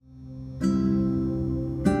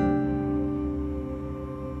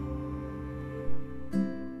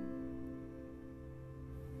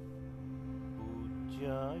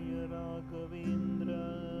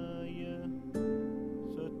राघवेन्द्राय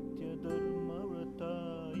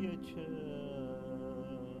सत्यधर्मव्रताय च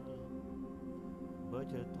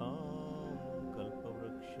भजतां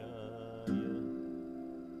कल्पवृक्षाय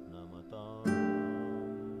नमतां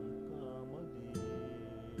कामधेनुवे।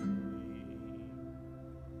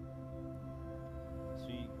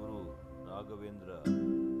 ಶ್ರೀ ಗುರು ರಾಘವೇಂದ್ರ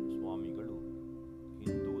ಸ್ವಾಮಿಗಳು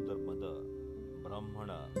ಹಿಂದೂ ಧರ್ಮದ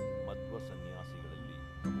ಬ್ರಾಹ್ಮಣ ಮಧ್ವ ಸನ್ಯಾಸಿಗಳಲ್ಲಿ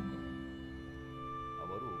ಪ್ರಮುಖರು.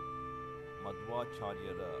 ಅವರು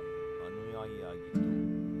ಮಧ್ವಾಚಾರ್ಯರ ಅನುಯಾಯಿಯಾಗಿದ್ದು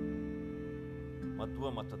ಮಧ್ವ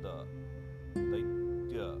ಮತದ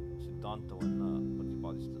ದೈತ್ಯ ಸಿದ್ಧಾಂತವನ್ನು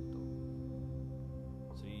ಪ್ರತಿಪಾದಿಸಿದಂಥವರು.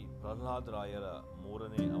 ಶ್ರೀ ಪ್ರಹ್ಲಾದರಾಯರ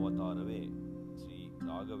ಮೂರನೇ ಅವತಾರವೇ ಶ್ರೀ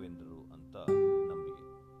ರಾಘವೇಂದ್ರರು ಅಂತ ನಂಬಿಕೆ.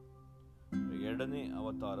 ಎರಡನೇ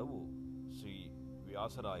ಅವತಾರವು ಶ್ರೀ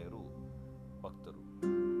ವ್ಯಾಸರಾಯರು ಭಕ್ತರು.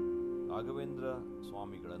 ರಾಘವೇಂದ್ರ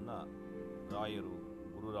ಸ್ವಾಮಿಗಳನ್ನು ರಾಯರು,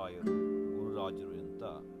 ಗುರುರಾಯರು, ಗುರುರಾಜರು ಅಂತ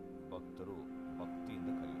ಭಕ್ತರು ಭಕ್ತಿಯಿಂದ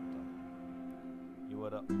ಕರೆಯುತ್ತಾರೆ.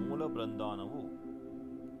 ಇವರ ಮೂಲ ಬೃಂದಾವನವು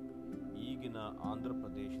ಈಗಿನ ಆಂಧ್ರ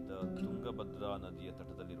ಪ್ರದೇಶದ ತುಂಗಭದ್ರಾ ನದಿಯ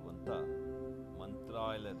ತಟದಲ್ಲಿರುವಂಥ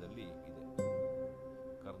ಮಂತ್ರಾಲಯದಲ್ಲಿ ಇದೆ.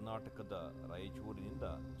 ಕರ್ನಾಟಕದ ರಾಯಚೂರಿನಿಂದ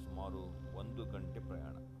ಸುಮಾರು 1 ಗಂಟೆ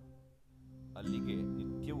ಪ್ರಯಾಣ. ಅಲ್ಲಿಗೆ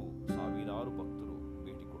ನಿತ್ಯವೂ ಸಾವಿರಾರು ಭಕ್ತರು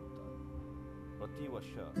ಭೇಟಿ ಕೊಡುತ್ತಾರೆ. ಪ್ರತಿ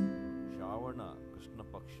ವರ್ಷ ಶ್ರಾವಣ ಕೃಷ್ಣ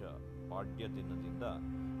ಪಕ್ಷ ಪಾಡ್ಯ ದಿನದಿಂದ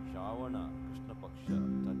ಶ್ರಾವಣ ಕೃಷ್ಣ ಪಕ್ಷ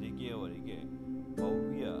ತದಿಗೆಯವರೆಗೆ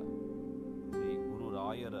ಭವ್ಯ ಶ್ರೀ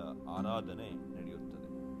ಗುರುರಾಯರ ಆರಾಧನೆ ನಡೆಯುತ್ತದೆ.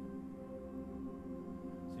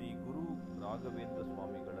 ಶ್ರೀ ಗುರು ರಾಘವೇಂದ್ರ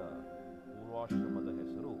ಸ್ವಾಮಿಗಳ ಪೂರ್ವಾಶ್ರಮದ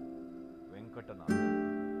ಹೆಸರು ವೆಂಕಟನಾಥ.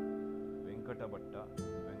 ವೆಂಕಟಭಟ್ಟ,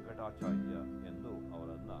 ವೆಂಕಟಾಚಾರ್ಯ ಎಂದು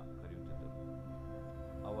ಅವರನ್ನು ಕರೆಯುತ್ತಿದ್ದರು.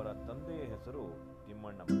 ಅವರ ತಂದೆಯ ಹೆಸರು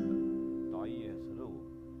ತಿಮ್ಮಣ್ಣ ಭಟ್ಟ, ತಾಯಿಯ ಹೆಸರು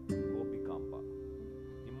ಗೋಪಿಕಾಂಬ.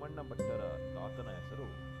 ತಿಮ್ಮಣ್ಣ ಭಟ್ಟರ ತಾತನ ಹೆಸರು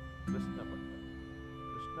ಕೃಷ್ಣ ಭಟ್ಟ.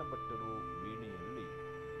 ಕೃಷ್ಣ ಭಟ್ಟರು ವೀಣೆಯಲ್ಲಿ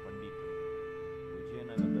ಪಂಡಿತರು.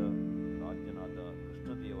 ವಿಜಯನಗರದ ರಾಜ್ಯನಾದ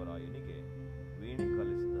ಕೃಷ್ಣದೇವರಾಯನಿಗೆ ವೀಣೆ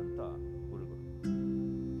ಕಲಿಸಿದಂಥ ಗುರುಗಳು.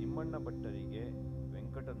 ತಿಮ್ಮಣ್ಣ ಭಟ್ಟರಿಗೆ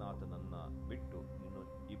ವೆಂಕಟನಾಥನನ್ನ ಬಿಟ್ಟು ಇನ್ನು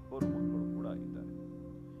 2 ಮಕ್ಕಳು ಕೂಡ ಇದ್ದಾರೆ,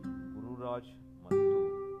 ಗುರುರಾಜ್ ಮತ್ತು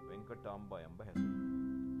ವೆಂಕಟಾಂಬ ಎಂಬ ಹೆಸರು.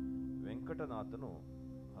 ವೆಂಕಟನಾಥನು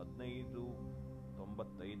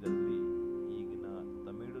 1595ರಲ್ಲಿ ಈಗಿನ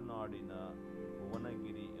ತಮಿಳುನಾಡಿನ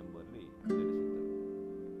ಭುವನಗಿರಿ ಎಂಬಲ್ಲಿ ಜನಿಸಿದ್ದರು.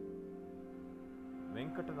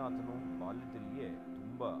 ವೆಂಕಟನಾಥನು ಬಾಲ್ಯದಲ್ಲಿಯೇ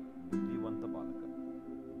ತುಂಬ ಬುದ್ಧಿವಂತ ಬಾಲಕ.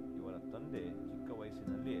 ಇವರ ತಂದೆ ಚಿಕ್ಕ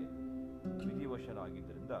ವಯಸ್ಸಿನಲ್ಲಿಯೇ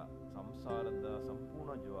ವಿಧಿವಶರಾಗಿದ್ದರಿಂದ ಸಂಸಾರದ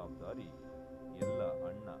ಸಂಪೂರ್ಣ ಜವಾಬ್ದಾರಿ ಎಲ್ಲ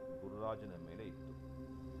ಅಣ್ಣ ಗುರುರಾಜನ ಮೇಲೆ ಇತ್ತು.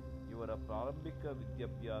 ಇವರ ಪ್ರಾರಂಭಿಕ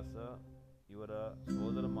ವಿದ್ಯಾಭ್ಯಾಸ ಇವರ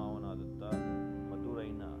ಸೋದರ ಮಾವನಾದಂಥ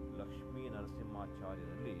ಮಧುರೈನ ಲಕ್ಷ್ಮೀ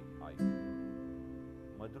ನರಸಿಂಹಾಚಾರ್ಯರಲ್ಲಿ ಆಯಿತು.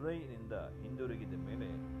 ಮಧುರೈನಿಂದ ಹಿಂದಿರುಗಿದ ಮೇಲೆ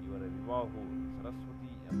ಇವರ ವಿವಾಹವು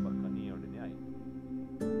ಸರಸ್ವತಿ ಎಂಬ ಕನ್ಯೆಯೊಡನೆ ಆಯಿತು.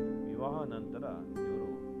 ವಿವಾಹ ನಂತರ ಇವರು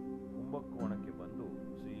ಕುಂಭಕೋಣಕ್ಕೆ ಬಂದು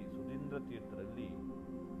ಶ್ರೀ ಸುಧೀಂದ್ರ ತೀರ್ಥರಲ್ಲಿ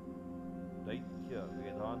ದೈತ್ಯ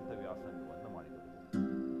ವೇದಾಂತ ವ್ಯಾಸಂಗವನ್ನು ಮಾಡಿದರು.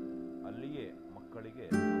 ಅಲ್ಲಿಯೇ ಮಕ್ಕಳಿಗೆ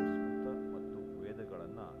ಸಂಸ್ಕೃತ ಮತ್ತು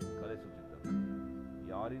ವೇದಗಳನ್ನು ಕಲಿಸುತ್ತಿದ್ದರು.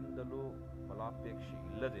 ಯಾರಿಂದಲೂ ಫಲಾಪೇಕ್ಷೆ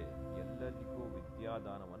ಇಲ್ಲದೆ ಎಲ್ಲರಿಗೂ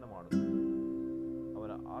ವಿದ್ಯಾದಾನವನ್ನು ಮಾಡುತ್ತಿದ್ದರು.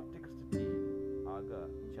 ಅವರ ಆರ್ಥಿಕ ಸ್ಥಿತಿ ಆಗ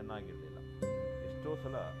ಚೆನ್ನಾಗಿರಲಿಲ್ಲ. ಎಷ್ಟೋ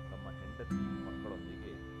ಸಲ ತಮ್ಮ ಹೆಂಡತಿ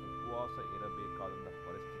ಮಕ್ಕಳೊಂದಿಗೆ ಉಪವಾಸ ಇರಬೇಕಾದಂಥ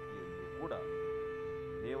ಪರಿಸ್ಥಿತಿಯಲ್ಲಿಯೂ ಕೂಡ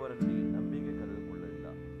ದೇವರಲ್ಲಿ ನಂಬಿಕೆ ಕಳೆದುಕೊಳ್ಳಲಿಲ್ಲ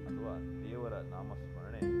ಅಥವಾ ದೇವರ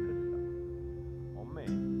ನಾಮಸ್ಮರಣೆ ಬಿಡಲಿಲ್ಲ. ಒಮ್ಮೆ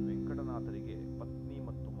ವೆಂಕಟನಾಥರಿಗೆ ಪತ್ನಿ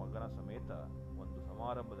ಮತ್ತು ಮಗನ ಸಮೇತ ಒಂದು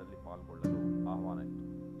ಸಮಾರಂಭದಲ್ಲಿ ಪಾಲ್ಗೊಳ್ಳಲು ಆಹ್ವಾನ ಇತ್ತು.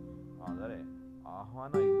 ಆದರೆ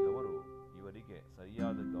ಆಹ್ವಾನ ಇದ್ದವರು ಇವರಿಗೆ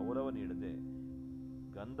ಸರಿಯಾದ ಗೌರವ ನೀಡದೆ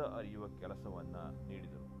ಗಂಧ ಅರಿಯುವ ಕೆಲಸವನ್ನು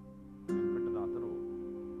ನೀಡಿದರು. ವೆಂಕಟನಾಥರು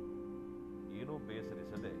ಏನೂ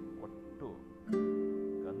ಬೇಸರಿಸದೆ ಒಟ್ಟು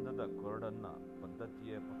ಗಂಧದ ಕೊರಡನ್ನ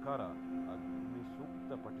ಪದ್ಧತಿಯ ಪ್ರಕಾರ ಅಗ್ನಿ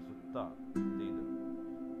ಸೂಕ್ತ ಪಠಿಸುತ್ತಾ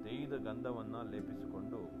ತೇಯ್ದ ಗಂಧವನ್ನು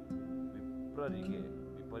ಲೇಪಿಸಿಕೊಂಡು ವಿಪ್ರರಿಗೆ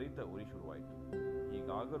ವಿಪರೀತ ಉರಿ ಶುರುವಾಯಿತು.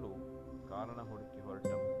 ಹೀಗಾಗಲೂ ಕಾರಣ ಹುಡುಕಿ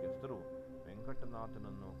ಹೊರಟ ಮುಖ್ಯಸ್ಥರು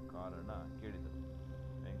ವೆಂಕಟನಾಥನನ್ನು ಕಾರಣ ಕೇಳಿದರು.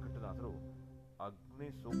 ವೆಂಕಟನಾಥರು ಅಗ್ನಿ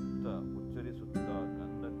ಸೂಕ್ತ ಉಚ್ಚರಿಸುತ್ತಾ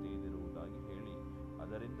ಗಂಧ ತೇದಿರುವುದಾಗಿ ಹೇಳಿ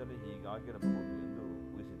ಅದರಿಂದಲೇ ಹೀಗಾಗಿರಬಹುದು ಎಂದು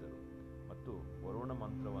ಊಹಿಸಿದರು ಮತ್ತು ವರುಣ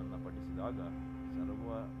ಮಂತ್ರವನ್ನು ಪಠಿಸಿದಾಗ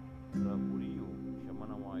ಸರ್ವರ ಉರಿಯು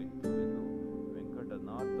ಶಮನವಾಯಿತು ಎಂದು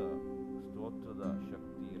ವೆಂಕಟನಾಥ ಸ್ತೋತ್ರದ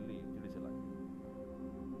ಶಕ್ತಿಯಲ್ಲಿ ತಿಳಿಸಲಾಗಿದೆ.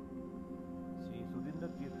 ಶ್ರೀ ಸುಧೀಂದ್ರ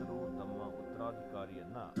ತೀರ್ಥರು ತಮ್ಮ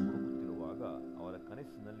ಉತ್ತರಾಧಿಕಾರಿಯನ್ನ ಹುಡುಕುತ್ತಿರುವಾಗ ಅವರ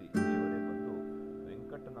ಕನಸಿನಲ್ಲಿ ದೇವರೇ ಬಂದು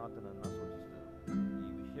ವೆಂಕಟನಾಥನನ್ನು ಸೂಚಿಸಿದರು. ಈ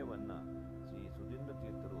ವಿಷಯವನ್ನ ಶ್ರೀ ಸುಧೀಂದ್ರ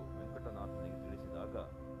ತೀರ್ಥರು ವೆಂಕಟನಾಥನಿಗೆ ತಿಳಿಸಿದಾಗ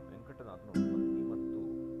ವೆಂಕಟನಾಥನು ಪತ್ನಿ ಮತ್ತು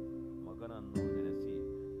ಮಗನನ್ನು ನೆನೆಸಿ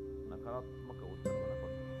ನಕಾರಾತ್ಮಕ ಉತ್ತರವನ್ನು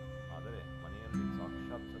ಕೊಟ್ಟರು. ಆದರೆ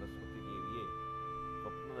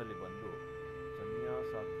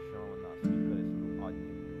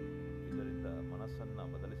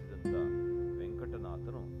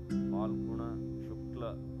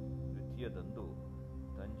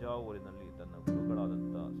ತಂಜಾವೂರಿನಲ್ಲಿ ತನ್ನ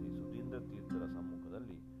ಗುರುಗಳಾದಂಥ ಶ್ರೀ ಸುಧೀಂದ್ರ ತೀರ್ಥರ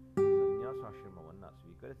ಸಮ್ಮುಖದಲ್ಲಿ ಸನ್ಯಾಸಾಶ್ರಮವನ್ನು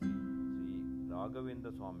ಸ್ವೀಕರಿಸಿ ಶ್ರೀ ರಾಘವೇಂದ್ರ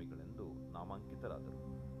ಸ್ವಾಮಿಗಳೆಂದು ನಾಮಾಂಕಿತರಾದರು.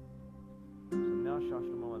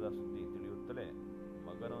 ಸನ್ಯಾಸಾಶ್ರಮದ ಸುದ್ದಿ ತಿಳಿಯುತ್ತಲೇ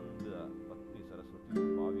ಮಗನೊಂದ ಪತ್ನಿ ಸರಸ್ವತಿಯು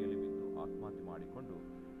ಬಾವಿಯಲ್ಲಿ ಬಿದ್ದು ಆತ್ಮಹತ್ಯೆ ಮಾಡಿಕೊಂಡು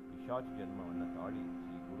ಪಿಶಾಚಿ ಜನ್ಮವನ್ನು ತಾಳಿ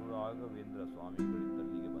ಶ್ರೀ ಗುರು ರಾಘವೇಂದ್ರ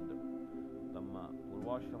ಸ್ವಾಮಿಗಳಿದ್ದಲ್ಲಿಗೆ ಬಂದರು. ತಮ್ಮ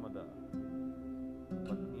ಪೂರ್ವಾಶ್ರಮದ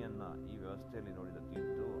ಪತ್ನಿಯನ್ನ ಈ ವ್ಯವಸ್ಥೆಯಲ್ಲಿ ನೋಡಿದ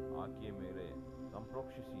ತೀರ್ಥರು ಆಕೆಯ ಮೇಲೆ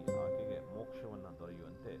ಸಂಪ್ರೋಕ್ಷಿಸಿ ಆಕೆಗೆ ಮೋಕ್ಷವನ್ನು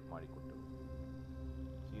ದೊರೆಯುವಂತೆ ಮಾಡಿಕೊಟ್ಟರು.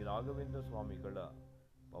 ಶ್ರೀ ರಾಘವೇಂದ್ರ ಸ್ವಾಮಿಗಳ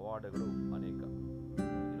ಪವಾಡಗಳು ಅನೇಕ.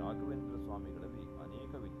 ಶ್ರೀ ರಾಘವೇಂದ್ರ ಸ್ವಾಮಿಗಳಲ್ಲಿ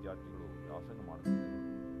ಅನೇಕ ವಿದ್ಯಾರ್ಥಿಗಳು ವ್ಯಾಸಂಗ ಮಾಡುತ್ತಿದ್ದರು.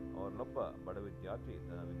 ಅವರಲ್ಲೊಬ್ಬ ಬಡ ವಿದ್ಯಾರ್ಥಿ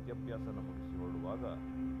ತನ್ನ ವಿದ್ಯಾಭ್ಯಾಸವನ್ನು ಮುಗಿಸಿ ಹೊರಡುವಾಗ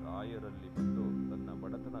ರಾಯರಲ್ಲಿ ಬಂದು ತನ್ನ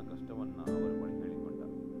ಬಡತನ ಕಷ್ಟವನ್ನು ಅವರ ಬಳಿ ಹೇಳಿಕೊಂಡ.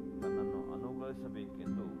 ತನ್ನನ್ನು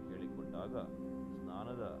ಅನುಗ್ರಹಿಸಬೇಕೆಂದು ಹೇಳಿಕೊಂಡಾಗ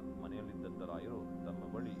ಸ್ನಾನದ ಮನೆಯಲ್ಲಿದ್ದಂಥ ರಾಯರು ತಮ್ಮ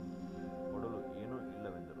ಬಳಿ ಕೊಡಲು ಏನೂ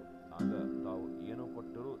ಇಲ್ಲವೆಂದರು. ಆಗ ತಾವು ಏನು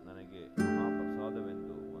ಕೊಟ್ಟರೂ ನನಗೆ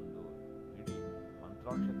ಮಹಾಪ್ರಸಾದವೆಂದು ಒಂದು ಇಡೀ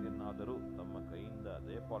ಮಂತ್ರಾಕ್ಷತೆಯನ್ನಾದರೂ ತಮ್ಮ ಕೈಯಿಂದ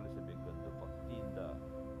ದಯಪಾಲಿಸಬೇಕೆಂದು ಭಕ್ತಿಯಿಂದ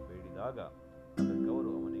ಬೇಡಿದಾಗ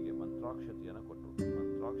ಅದಕ್ಕವರು ಅವನಿಗೆ ಮಂತ್ರಾಕ್ಷತೆಯನ್ನು ಕೊಟ್ಟರು.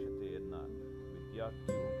 ಮಂತ್ರಾಕ್ಷತೆಯನ್ನ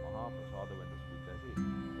ವಿದ್ಯಾರ್ಥಿಯು ಮಹಾಪ್ರಸಾದವೆಂದು ಸ್ವೀಕರಿಸಿ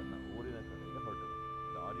ತನ್ನ ಊರಿನ ಕಡೆಗೆ ಹೊರಟರು.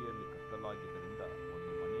 ದಾರಿಯಲ್ಲಿ ಕತ್ತಲಾಗಿದ್ದರಿಂದ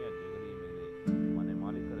ಒಂದು ಮನೆಯ ಜಗಲಿಯ ಮೇಲೆ ಮನೆ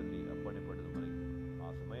ಮಾಲೀಕರಲ್ಲಿ ಅಪ್ಪಣೆ ಪಡೆದು ಮಲಗಿದರು.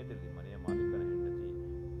 ಆ ಸಮಯದಲ್ಲಿ ಮನೆಯ ಮಾಲೀಕನ ಹೆಂಡತಿ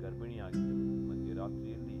ಗರ್ಭಿಣಿಯಾಗಿದ್ದಳು.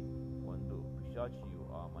 ಮಧ್ಯರಾತ್ರಿಯಲ್ಲಿ ಒಂದು ಪಿಶಾಚಿಯು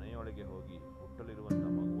ಆ ಮನೆಯೊಳಗೆ ಹೋಗಿ ಹುಟ್ಟಲಿರುವಂಥ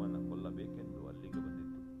ಮಗುವನ್ನು ಕೊಲ್ಲಬೇಕೆಂದು ಅಲ್ಲಿಗೆ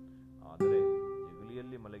ಬಂದಿತ್ತು. ಆದರೆ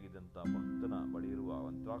ಜಗಲಿಯಲ್ಲಿ ಮಲಗಿದಂಥ ಭಕ್ತನ ಬಳಿಯಿರುವ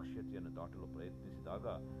ಮಂತ್ರಾಕ್ಷತೆಯನ್ನು ದಾಟಲು ಪ್ರಯತ್ನಿಸಿದಾಗ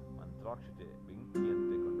ಮಂತ್ರಾಕ್ಷತೆ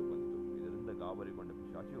ಬೆಂಕಿಯಂತೆ ಕಂಡುಬಂತು. ಇದರಿಂದ ಗಾಬರಿಗೊಂಡ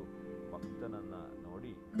ಪಿಶಾಚಿಯು ಭಕ್ತನನ್ನ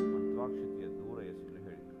ನೋಡಿ ಮಂತ್ರಾಕ್ಷತೆಯ ದೂರ ಎಸೆಯಲು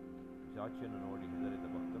ಹೇಳಿತು. ಪಿಶಾಚಿಯನ್ನು ನೋಡಿ ಹೆದರಿದ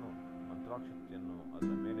ಭಕ್ತನು ಮಂತ್ರಾಕ್ಷತೆಯನ್ನು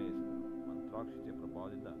ಅದರ ಮೇಲೆ ಎಸೆದನು. ಮಂತ್ರಾಕ್ಷತೆಯ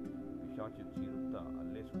ಪ್ರಭಾವದಿಂದ ಪಿಶಾಚಿ ಚೀರುತ್ತಾ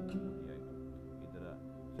ಅಲ್ಲೇ ಸುತ್ತಮುತ್ತಿಯಾಯಿತು. ಇದರ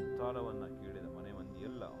ಚಿತ್ತಾರವನ್ನು ಕೇಳಿದ ಮನೆ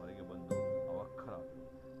ಮಂದಿಯೆಲ್ಲ ಹೊರಗೆ ಬಂದು ಅವಕ್ಕರಾದರು.